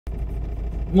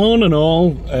Morning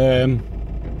all.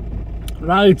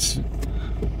 Right,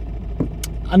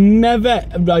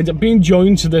 I've been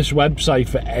joined to this website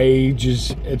for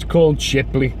ages. It's called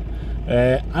Shipley.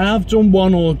 I have done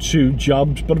one or two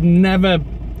jobs, but I've never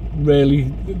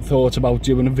really thought about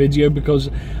doing a video because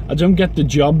I don't get the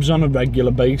jobs on a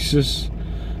regular basis.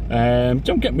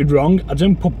 Don't get me wrong, I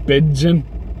don't put bids in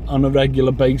on a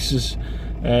regular basis.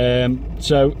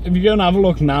 So if you go and have a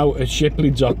look now at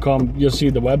shipley.com, you'll see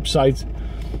the website,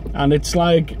 and it's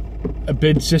like a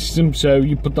bid system. So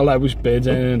you put the lowest bid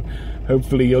in and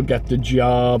hopefully you'll get the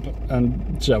job,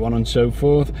 and so on and so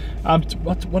forth.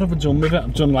 What have I done with it?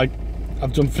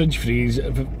 I've done fridge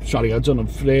freezer, sorry, I've done a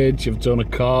fridge, I've done a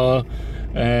car,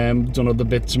 done other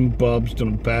bits and bobs,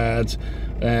 done a bed.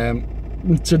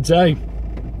 Today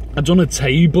I've done a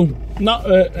table, not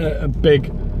a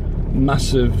big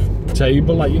massive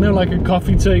table, like, you know, like a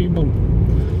coffee table.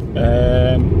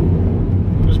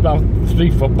 It was about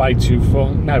 3 foot by 2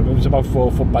 foot. No, it was about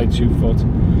 4 foot by 2 foot.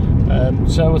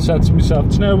 So I said to myself,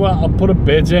 do you know what, I'll put a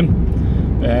bid in.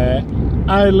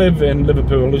 I live in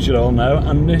Liverpool, as you all know,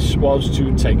 and this was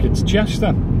to take it to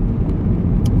Chester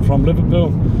from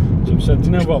Liverpool. So I said,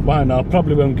 do you know what, why not?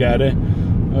 Probably won't get it.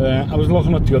 I was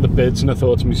looking at the other bids and I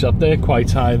thought to myself, they're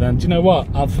quite high then. Do you know what,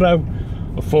 I'll throw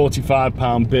a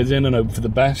 £45 bid in and hope for the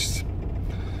best.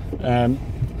 And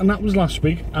that was last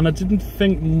week, and I didn't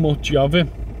think much of it.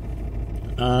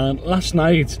 And last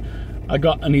night I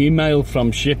got an email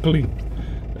from Shipley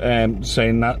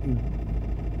saying that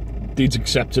they'd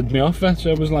accepted my offer.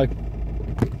 So I was like,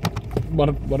 what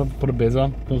have I put a bid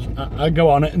on? Because I go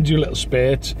on it and do little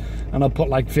spurts, and I'll put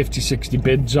like 50-60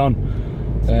 bids on.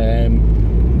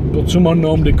 But someone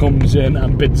normally comes in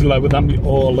and bids lower than me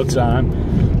all the time.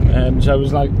 So I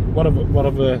was like, what have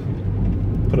I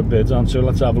put a bid on? So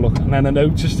let's have a look. And then I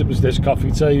noticed it was this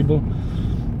coffee table.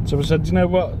 So I said, you know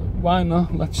what, why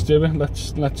not? Let's do it.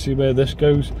 Let's see where this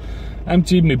goes.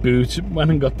 Emptied my boot, went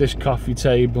and got this coffee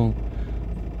table.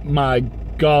 My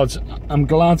God, I'm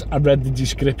glad I read the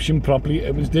description properly.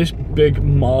 It was this big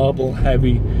marble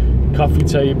heavy coffee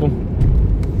table.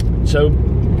 So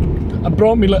I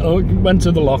brought me little, went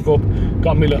to the lockup,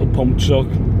 got me little pump truck,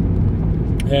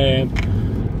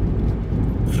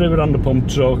 threw it on the pump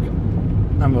truck,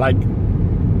 and like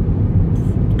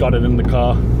got it in the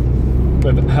car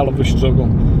with a hell of a struggle.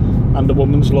 And the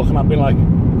woman's looking at me like,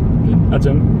 I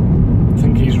don't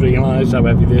think he's realised how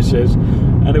heavy this is.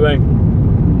 Anyway,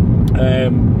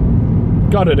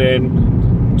 got it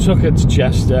in, took it to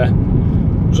Chester,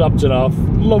 dropped it off.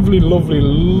 Lovely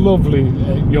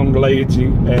young lady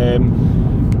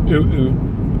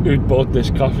who'd bought this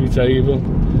coffee table.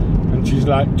 And she's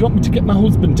like, do you want me to get my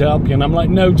husband to help you? And I'm like,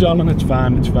 no, darling, it's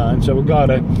fine. So we got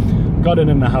it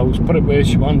in the house, put it where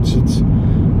she wanted.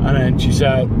 And then she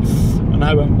said, and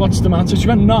I went, what's the matter? She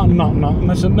went, not. And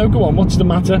I said, no, go on, what's the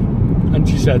matter? And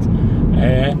she said,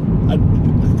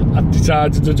 I've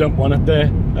decided I don't want it there.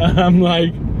 And I'm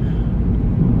like,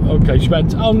 okay. She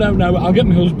went, oh, no, I'll get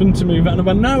my husband to move it. And I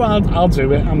went, no, I'll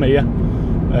do it, I'm here.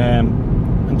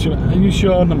 And she went, are you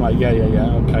sure? And I'm like, yeah,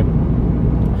 okay.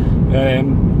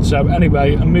 So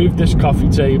anyway, I moved this coffee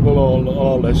table,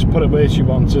 all this, put it where she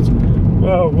wanted.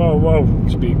 Whoa,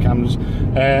 speed cameras.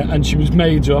 And she was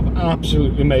made up,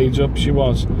 absolutely made up, she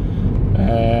was.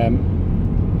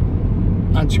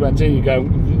 And she went, here you go.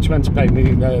 She went to pay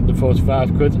me the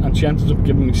 45 quid, and she ended up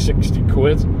giving me 60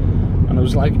 quid. And I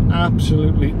was like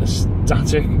absolutely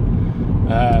ecstatic.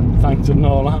 Thanked her and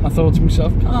all that. And I thought to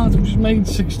myself, God, I've just made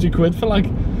 60 quid for like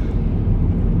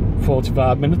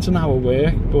 45 minutes, an hour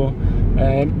work. But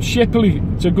Shipley,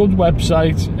 it's a good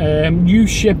website.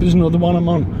 Ship is another one I'm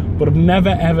on, but I've never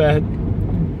ever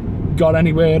got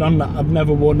anywhere on that. I've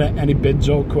never won any bids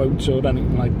or quotes or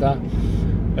anything like that.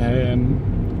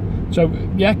 So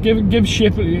yeah, give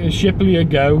Shipley a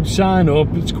go. Sign up.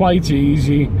 It's quite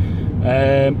easy.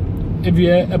 If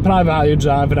you're a private hire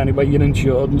driver anyway, your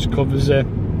insurance covers it.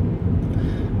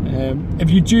 If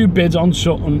you do bid on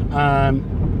something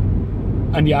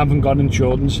and you haven't got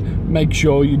insurance, make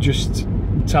sure you just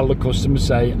tell the customer,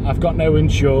 say, I've got no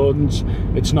insurance,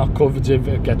 it's not covered if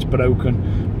it gets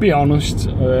broken. Be honest.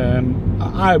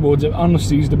 I would.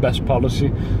 Honesty is the best policy,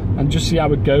 and just see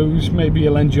how it goes. Maybe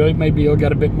you'll enjoy it, maybe you'll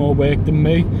get a bit more work than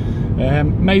me.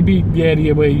 Maybe the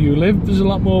area where you live, there's a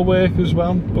lot more work as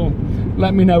well, but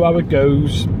let me know how it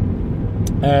goes.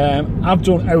 I've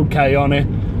done okay on it.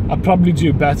 I'd probably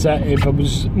do better if I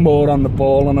was more on the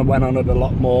ball and I went on it a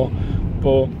lot more.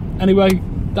 But anyway,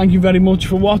 thank you very much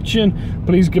for watching.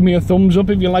 Please give me a thumbs up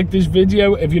if you like this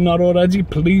video. If you're not already,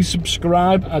 please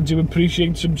subscribe. I do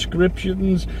appreciate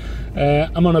subscriptions.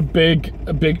 I'm on a big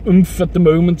oomph at the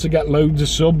moment to get loads of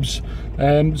subs,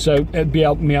 so it'd be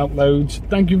helping me out loads.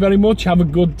 Thank you very much. Have a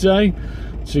good day.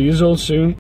 See you all soon.